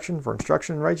 for correction, for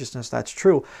instruction in righteousness. That's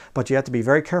true. But you have to be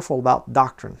very careful about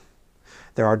doctrine.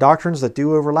 There are doctrines that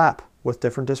do overlap with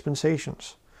different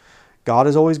dispensations. God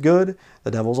is always good. The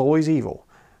devil's always evil.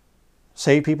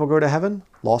 Saved people go to heaven.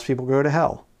 Lost people go to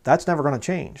hell. That's never going to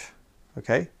change.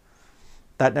 Okay?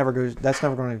 That's never going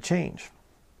to change.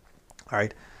 All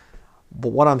right?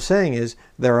 But what I'm saying is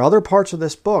there are other parts of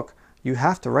this book you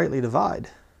have to rightly divide.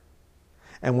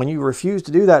 And when you refuse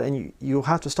to do that, and you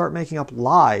have to start making up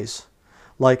lies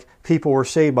like people were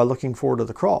saved by looking forward to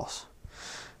the cross.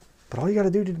 But all you got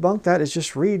to do to debunk that is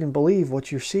just read and believe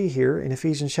what you see here in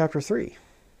Ephesians chapter 3.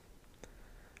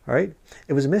 All right?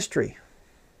 It was a mystery.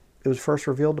 It was first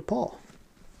revealed to Paul.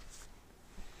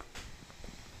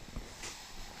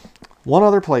 One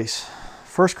other place,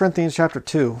 1 Corinthians chapter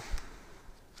 2.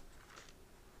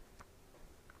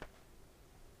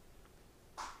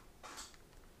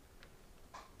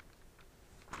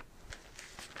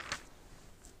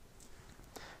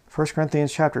 First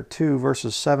Corinthians chapter 2,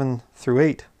 verses 7 through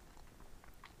 8.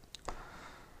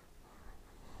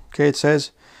 Okay, it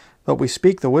says, but we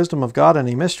speak the wisdom of God in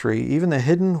a mystery, even the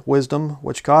hidden wisdom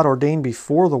which God ordained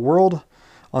before the world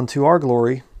unto our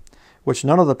glory, which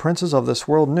none of the princes of this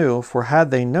world knew, for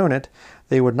had they known it,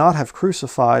 they would not have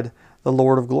crucified the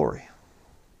Lord of glory.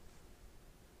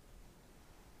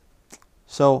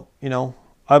 So,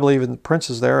 I believe in the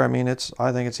princes there. I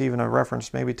think it's even a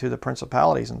reference maybe to the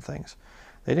principalities and things.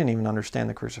 They didn't even understand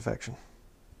the crucifixion.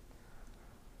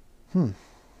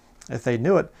 If they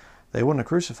knew it, they wouldn't have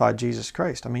crucified Jesus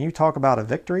Christ. You talk about a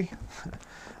victory.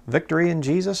 Victory in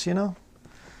Jesus,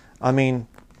 anybody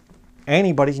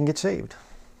can get saved.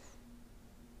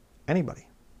 Anybody.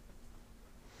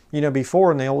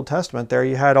 Before in the Old Testament there,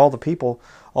 you had all the people,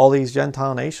 all these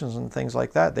Gentile nations and things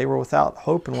like that. They were without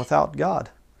hope and without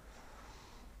God.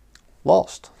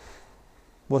 Lost.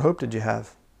 What hope did you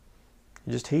have?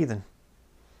 You're just heathen.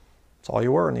 That's all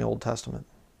you were in the Old Testament.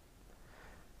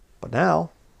 But now,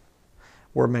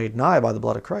 we're made nigh by the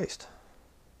blood of Christ.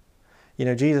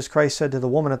 Jesus Christ said to the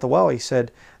woman at the well, he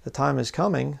said, the time is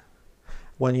coming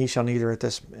when ye shall neither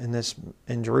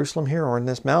in Jerusalem here or in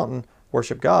this mountain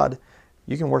worship God.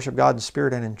 You can worship God in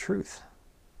spirit and in truth.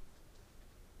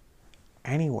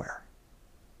 Anywhere.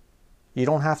 You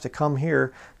don't have to come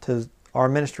here to our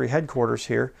ministry headquarters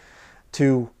here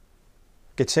to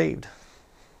get saved.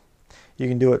 You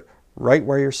can do it right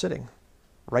where you're sitting.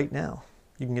 Right now.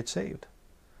 You can get saved.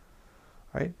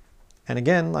 Right? And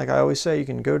again, like I always say, you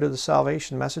can go to the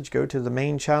salvation message, go to the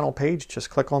main channel page, just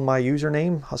click on my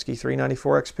username,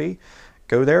 Husky394XP.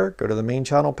 Go there, go to the main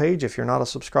channel page. If you're not a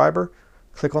subscriber,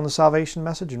 click on the salvation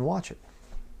message and watch it.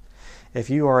 If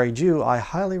you are a Jew, I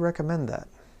highly recommend that.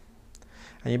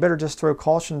 And you better just throw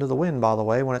caution to the wind, by the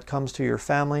way, when it comes to your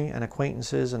family and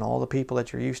acquaintances and all the people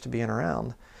that you're used to being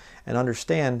around. And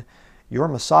understand, your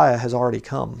Messiah has already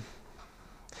come.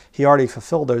 He already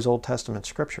fulfilled those Old Testament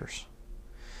scriptures.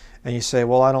 And you say,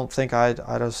 well, I don't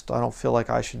feel like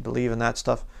I should believe in that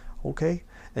stuff. Okay,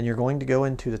 then you're going to go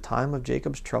into the time of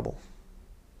Jacob's trouble.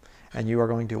 And you are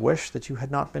going to wish that you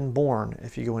had not been born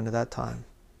if you go into that time.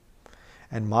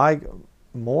 And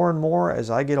more and more as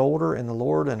I get older in the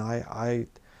Lord, and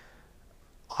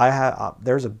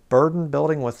there's a burden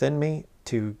building within me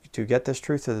to get this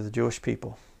truth to the Jewish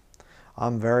people.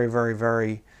 I'm very, very,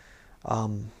 very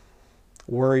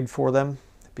worried for them,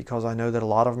 because I know that a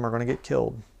lot of them are going to get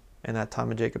killed in that time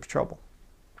of Jacob's trouble.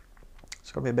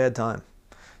 It's going to be a bad time.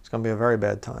 It's going to be a very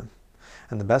bad time.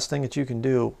 And the best thing that you can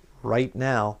do right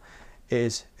now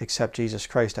is accept Jesus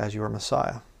Christ as your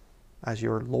Messiah, as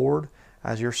your Lord,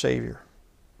 as your Savior.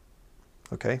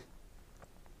 Okay?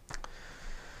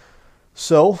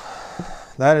 So,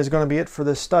 that is going to be it for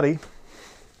this study.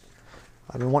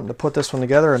 I've been wanting to put this one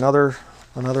together. Another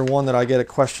one that I get a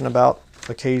question about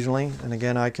occasionally. And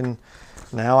again,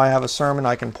 now I have a sermon,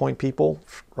 I can point people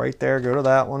right there, go to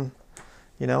that one.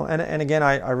 And again,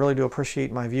 I really do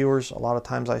appreciate my viewers. A lot of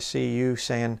times I see you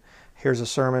saying, here's a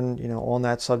sermon, on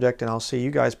that subject, and I'll see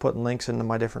you guys putting links into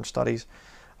my different studies.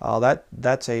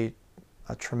 That's a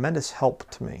tremendous help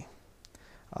to me.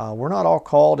 We're not all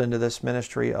called into this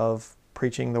ministry of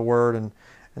preaching the word and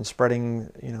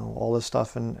spreading, all this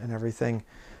stuff and everything,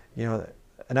 and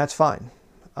that's fine.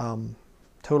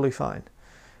 Totally fine.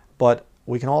 But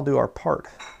we can all do our part.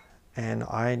 And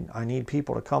I need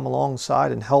people to come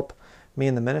alongside and help me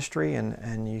in the ministry.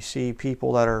 And you see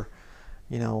people that are,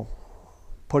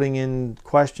 putting in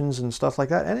questions and stuff like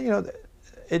that.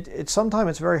 And, sometimes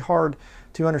it's very hard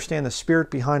to understand the spirit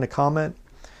behind a comment.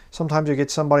 Sometimes you get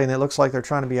somebody and it looks like they're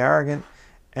trying to be arrogant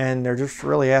and they're just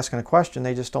really asking a question.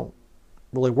 They just don't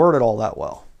really word it all that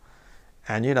well.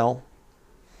 And,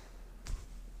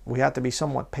 we have to be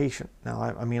somewhat patient. Now,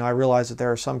 I realize that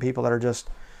there are some people that are just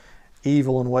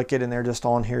evil and wicked, and they're just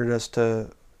on here just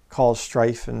to cause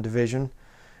strife and division.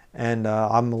 And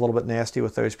I'm a little bit nasty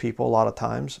with those people a lot of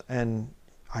times. And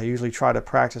I usually try to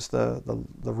practice the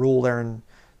rule there in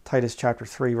Titus chapter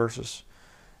 3, verses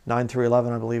 9 through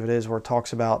 11, I believe it is, where it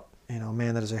talks about, a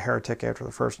man that is a heretic after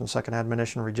the first and second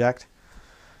admonition reject.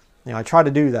 I try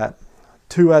to do that.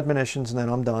 2 admonitions and then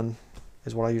I'm done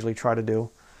is what I usually try to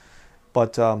do.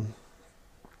 But,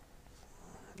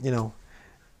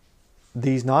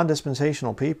 these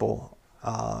non-dispensational people,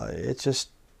 it's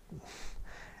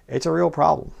a real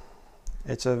problem.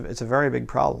 It's a very big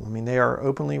problem. They are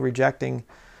openly rejecting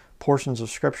portions of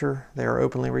Scripture. They are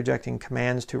openly rejecting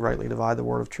commands to rightly divide the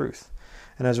word of truth.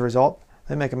 And as a result,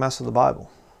 they make a mess of the Bible.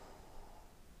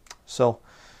 So,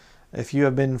 if you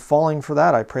have been falling for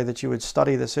that, I pray that you would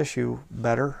study this issue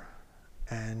better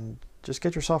and just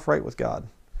get yourself right with God.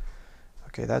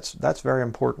 Okay, that's very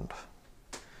important.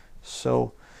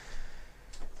 So,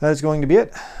 that is going to be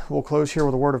it. We'll close here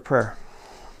with a word of prayer.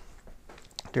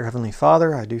 Dear Heavenly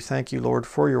Father, I do thank you, Lord,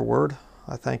 for your word.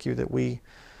 I thank you that we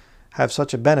have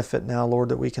such a benefit now, Lord,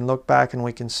 that we can look back and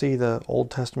we can see the Old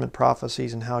Testament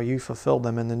prophecies and how you fulfilled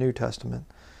them in the New Testament.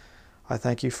 I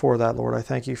thank you for that, Lord. I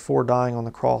thank you for dying on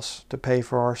the cross to pay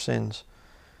for our sins,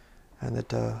 and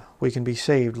that we can be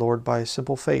saved, Lord, by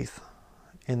simple faith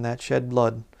in that shed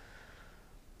blood.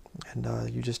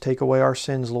 And you just take away our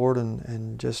sins, Lord,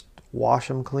 and just wash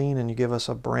them clean, and you give us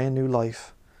a brand new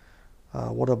life.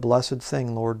 What a blessed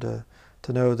thing, Lord, to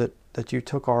know that you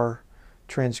took our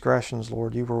transgressions,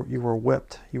 Lord. You were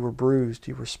whipped, you were bruised,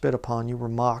 you were spit upon, you were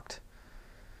mocked.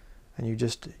 And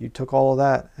you took all of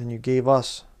that and you gave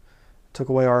us, took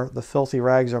away the filthy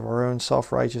rags of our own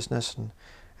self-righteousness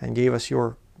and gave us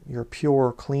your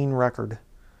pure, clean record.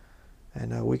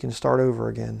 And we can start over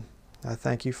again. I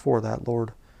thank you for that,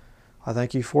 Lord. I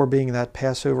thank you for being that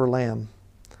Passover lamb,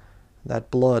 that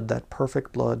blood, that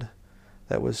perfect blood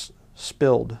that was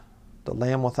spilled, the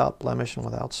lamb without blemish and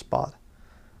without spot.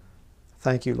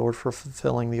 Thank you, Lord, for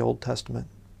fulfilling the Old Testament.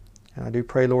 And I do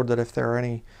pray, Lord, that if there are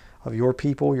any of your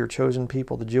people, your chosen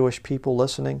people, the Jewish people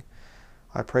listening,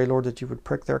 I pray, Lord, that you would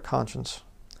prick their conscience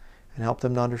and help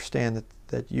them to understand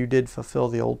that you did fulfill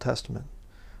the Old Testament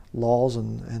laws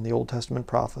and the Old Testament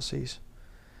prophecies.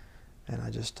 And I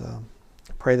just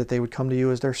pray that they would come to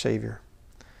you as their Savior.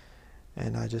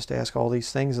 And I just ask all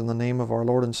these things in the name of our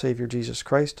Lord and Savior Jesus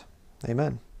Christ.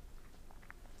 Amen.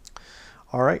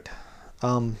 All right.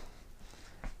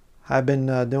 I've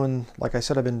been doing, like I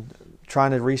said, I've been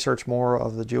trying to research more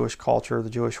of the Jewish culture, the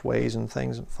Jewish ways and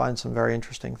things, and find some very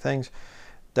interesting things.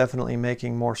 Definitely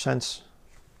making more sense,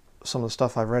 some of the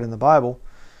stuff I've read in the Bible,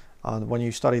 when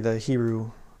you study the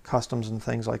Hebrew customs and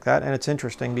things like that. And it's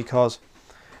interesting because,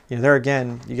 there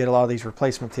again, you get a lot of these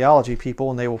replacement theology people,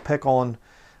 and they will pick on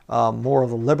more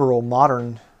of the liberal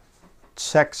modern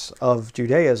sects of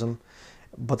Judaism,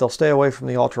 but they'll stay away from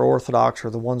the ultra-Orthodox, or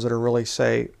the ones that are really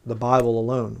say the Bible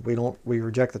alone. We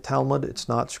reject the Talmud. It's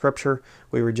not Scripture.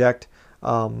 We reject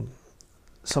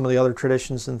some of the other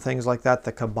traditions and things like that,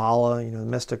 the Kabbalah,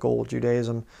 mystical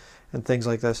Judaism and things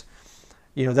like this.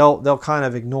 They'll kind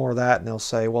of ignore that, and they'll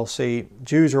say, well, see,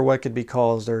 Jews are wicked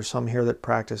because there's some here that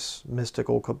practice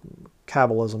mystical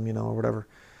Kabbalism, or whatever.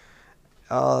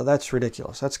 That's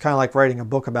ridiculous. That's kind of like writing a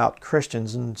book about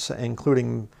Christians, and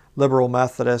including liberal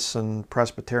Methodists and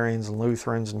Presbyterians and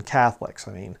Lutherans and Catholics,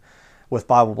 with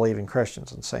Bible-believing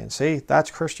Christians, and saying, see, that's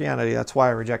Christianity. That's why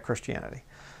I reject Christianity.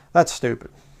 That's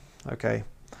stupid. Okay?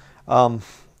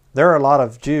 There are a lot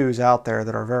of Jews out there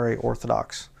that are very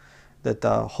orthodox, that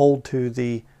hold to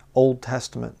the Old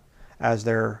Testament as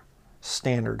their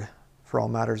standard for all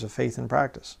matters of faith and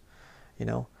practice.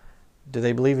 Do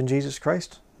they believe in Jesus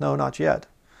Christ? No, not yet.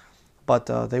 But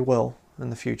they will in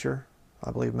the future. I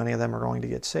believe many of them are going to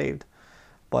get saved.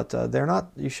 But they're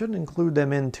not. You shouldn't include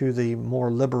them into the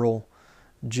more liberal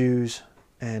Jews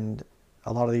and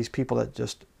a lot of these people that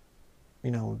just,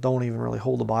 don't even really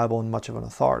hold the Bible in much of an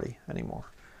authority anymore.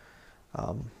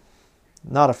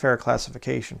 Not a fair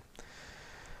classification.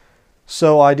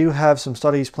 So I do have some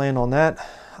studies planned on that.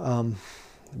 I've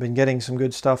been getting some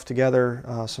good stuff together,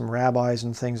 some rabbis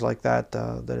and things like that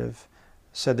that have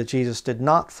said that Jesus did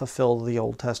not fulfill the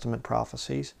Old Testament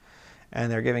prophecies, and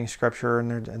they're giving Scripture,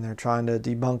 and they're trying to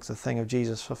debunk the thing of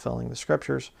Jesus fulfilling the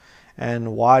Scriptures.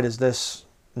 And why does this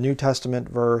New Testament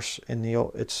verse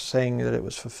it's saying that it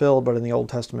was fulfilled, but in the Old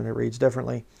Testament it reads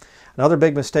differently? Another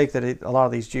big mistake that a lot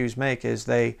of these Jews make is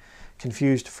they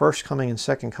confused first coming and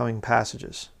second coming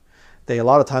passages. They a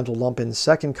lot of times will lump in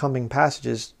second coming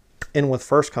passages in with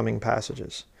first coming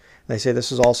passages. They say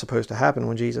this is all supposed to happen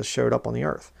when Jesus showed up on the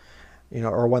earth,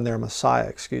 or when their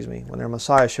Messiah, when their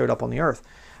Messiah showed up on the earth.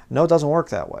 No, it doesn't work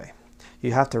that way.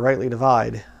 You have to rightly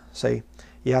divide. Say,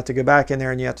 you have to go back in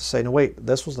there and you have to say, no, wait,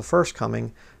 this was the first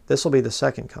coming. This will be the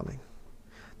second coming.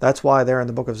 That's why there in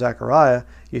the book of Zechariah,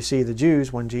 you see the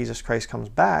Jews, when Jesus Christ comes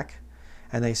back,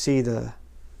 and they see the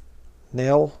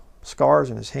nail scars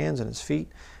in his hands and his feet,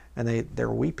 and they're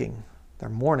weeping. They're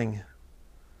mourning.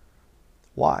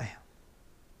 Why?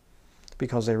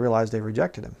 Because they realize they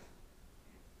rejected him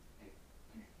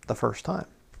the first time.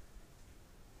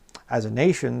 As a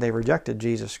nation, they rejected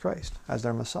Jesus Christ as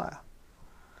their Messiah.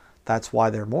 That's why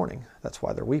they're mourning. That's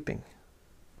why they're weeping.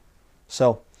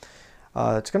 So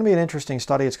it's going to be an interesting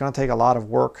study. It's going to take a lot of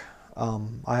work.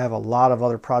 I have a lot of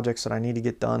other projects that I need to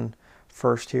get done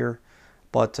first here.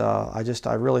 But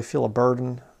I really feel a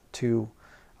burden to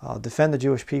defend the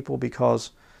Jewish people,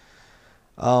 because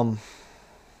the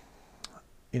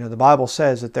Bible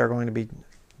says that they're going to be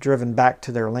driven back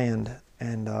to their land.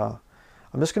 And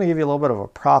I'm just going to give you a little bit of a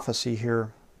prophecy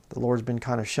here the Lord's been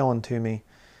kind of showing to me,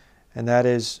 and that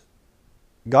is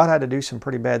God had to do some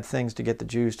pretty bad things to get the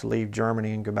Jews to leave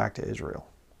Germany and go back to Israel.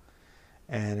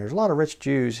 And there's a lot of rich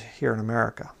Jews here in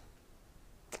America.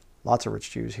 Lots of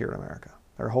rich Jews here in America.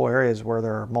 There are whole areas where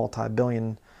there are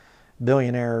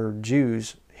billionaire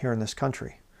Jews here in this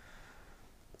country.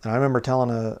 And I remember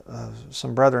telling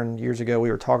some brethren years ago, we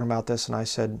were talking about this, and I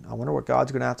said, I wonder what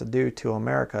God's going to have to do to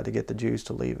America to get the Jews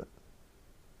to leave it.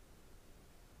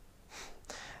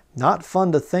 Not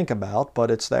fun to think about,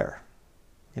 but it's there.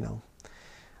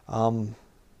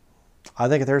 I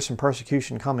think there's some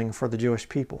persecution coming for the Jewish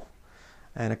people.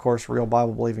 And of course, real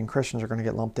Bible-believing Christians are going to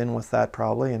get lumped in with that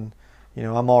probably. And,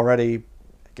 I'm already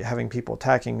having people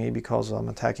attacking me because I'm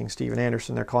attacking Steven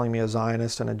Anderson. They're calling me a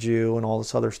Zionist and a Jew and all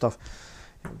this other stuff.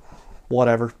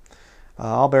 Whatever.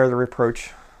 I'll bear the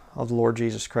reproach of the Lord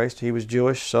Jesus Christ. He was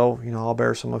Jewish, so, I'll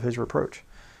bear some of his reproach.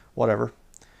 Whatever.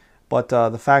 But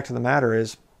the fact of the matter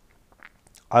is,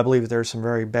 I believe that there's some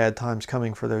very bad times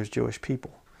coming for those Jewish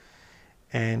people.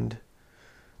 And,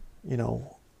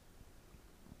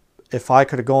 if I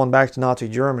could have gone back to Nazi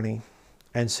Germany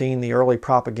and seen the early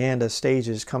propaganda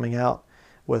stages coming out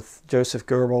with Joseph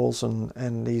Goebbels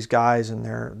and these guys, and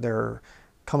they're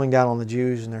coming down on the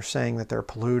Jews, and they're saying that they're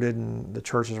polluted and the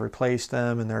church has replaced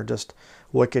them and they're just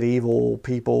wicked, evil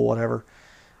people, whatever,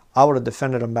 I would have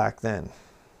defended them back then.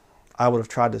 I would have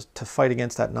tried to fight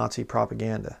against that Nazi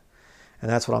propaganda. And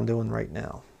that's what I'm doing right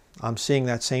now. I'm seeing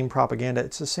that same propaganda.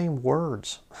 It's the same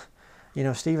words. You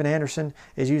know, Steven Anderson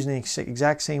is using the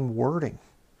exact same wording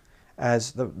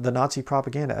as the Nazi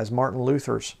propaganda, as Martin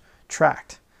Luther's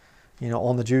tract, you know,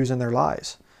 on the Jews and their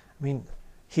lies. I mean,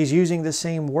 he's using the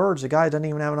same words. The guy doesn't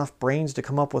even have enough brains to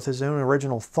come up with his own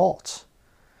original thoughts.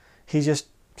 He's just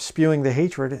spewing the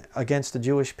hatred against the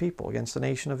Jewish people, against the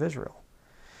nation of Israel.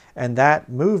 And that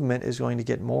movement is going to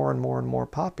get more and more and more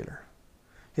popular.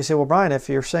 You say, well, Brian, if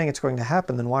you're saying it's going to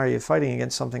happen, then why are you fighting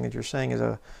against something that you're saying is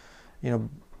a, you know,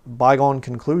 bygone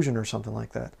conclusion or something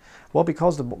like that? Well,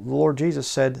 because the Lord Jesus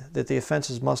said that the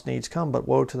offenses must needs come, but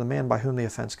woe to the man by whom the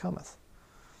offense cometh.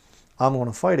 I'm going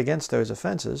to fight against those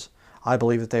offenses. I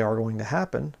believe that they are going to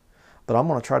happen, but I'm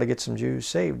going to try to get some Jews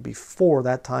saved before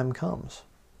that time comes.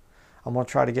 I'm going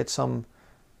to try to get some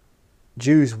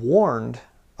Jews warned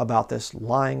about this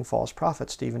lying false prophet,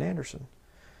 Steven Anderson.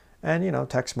 And, you know,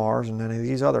 Tex Mars and any of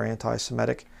these other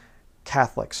anti-Semitic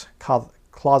Catholics,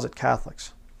 closet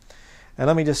Catholics. And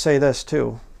let me just say this,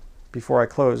 too, before I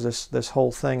close. This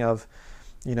whole thing of,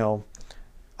 you know,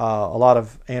 a lot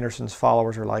of Anderson's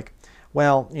followers are like,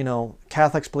 well, you know,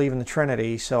 Catholics believe in the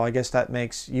Trinity, so I guess that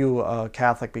makes you a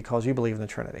Catholic because you believe in the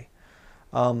Trinity.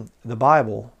 The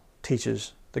Bible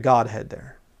teaches the Godhead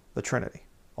there, the Trinity,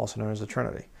 also known as the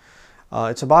Trinity.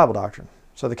 It's a Bible doctrine.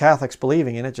 So the Catholics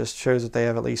believing in it just shows that they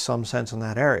have at least some sense in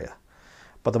that area.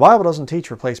 But the Bible doesn't teach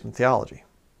replacement theology.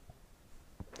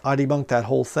 I debunked that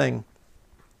whole thing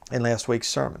in last week's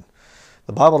sermon.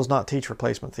 The Bible does not teach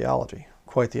replacement theology.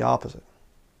 Quite the opposite.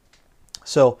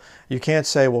 So you can't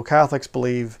say, well, Catholics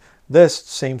believe this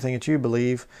same thing that you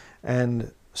believe,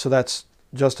 and so that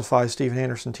justifies Steven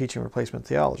Anderson teaching replacement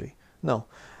theology. No,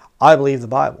 I believe the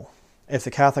Bible. If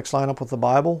the Catholics line up with the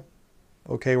Bible,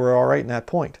 okay, we're all right in that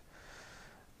point.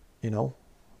 You know,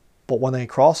 but when they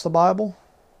cross the Bible,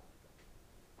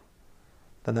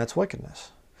 then that's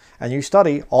wickedness. And you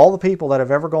study all the people that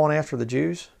have ever gone after the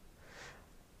Jews,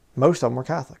 most of them were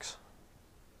Catholics.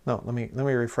 No, let me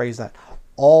rephrase that.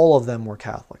 All of them were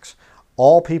Catholics.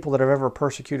 All people that have ever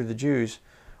persecuted the Jews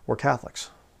were Catholics.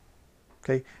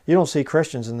 Okay, you don't see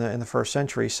Christians in the first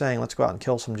century saying, let's go out and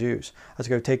kill some Jews. Let's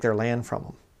go take their land from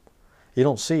them. You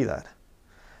don't see that.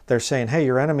 They're saying, hey,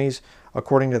 you're enemies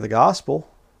according to the gospel,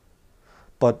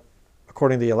 but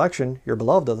according to the election, you're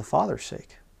beloved of the Father's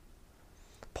sake.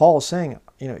 Paul is saying,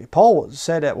 you know, Paul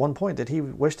said at one point that he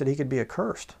wished that he could be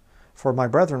accursed. For my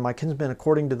brethren, my kinsmen,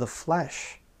 according to the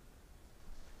flesh,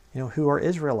 you know, who are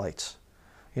Israelites.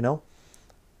 You know,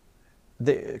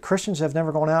 the Christians have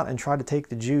never gone out and tried to take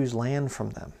the Jews' land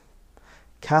from them.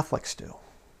 Catholics do.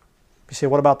 You say,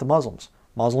 what about the Muslims?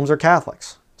 Muslims are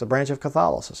Catholics. It's a branch of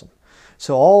Catholicism.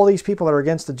 So all these people that are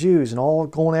against the Jews and all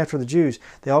going after the Jews,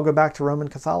 they all go back to Roman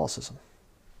Catholicism.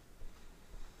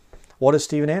 What is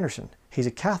Steven Anderson? He's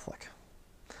a Catholic.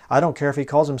 I don't care if he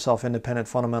calls himself Independent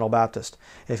Fundamental Baptist.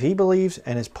 If he believes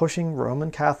and is pushing Roman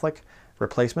Catholic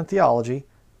replacement theology,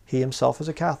 he himself is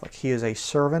a Catholic. He is a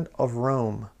servant of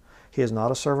Rome. He is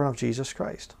not a servant of Jesus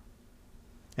Christ.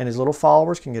 And his little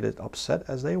followers can get as upset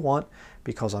as they want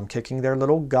because I'm kicking their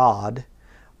little God,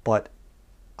 but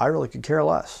I really could care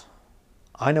less.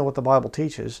 I know what the Bible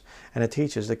teaches, and it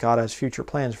teaches that God has future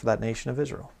plans for that nation of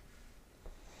Israel.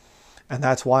 And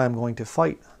that's why I'm going to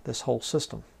fight this whole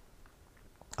system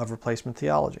of replacement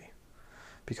theology,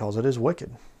 because it is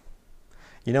wicked.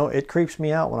 You know, it creeps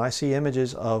me out when I see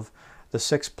images of the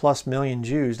 6+ million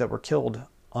Jews that were killed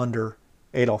under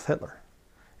Adolf Hitler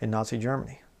in Nazi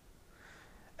Germany.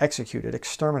 Executed,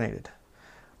 exterminated.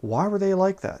 Why were they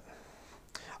like that?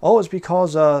 Oh, it's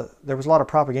because there was a lot of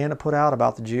propaganda put out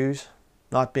about the Jews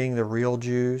not being the real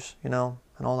Jews, you know,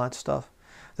 and all that stuff.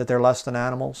 That they're less than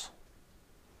animals,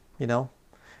 you know.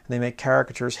 And they make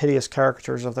caricatures, hideous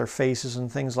caricatures of their faces and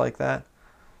things like that.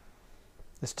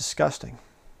 It's disgusting.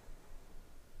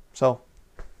 So,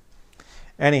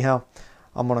 anyhow,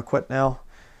 I'm going to quit now.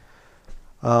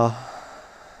 I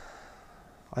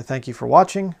thank you for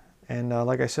watching. And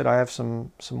like I said, I have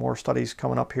some more studies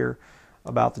coming up here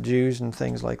about the Jews and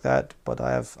things like that. But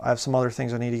I have some other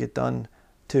things I need to get done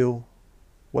too,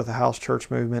 with the house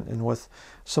church movement and with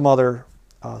some other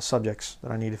subjects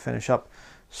that I need to finish up.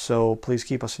 So please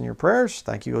keep us in your prayers.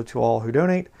 Thank you to all who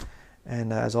donate.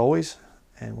 And as always,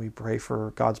 and we pray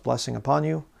for God's blessing upon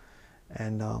you.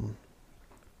 And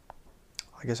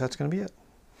I guess that's going to be it.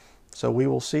 So we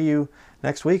will see you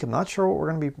next week. I'm not sure what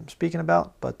we're going to be speaking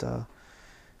about, but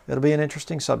it'll be an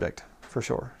interesting subject for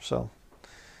sure. So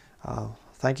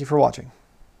thank you for watching.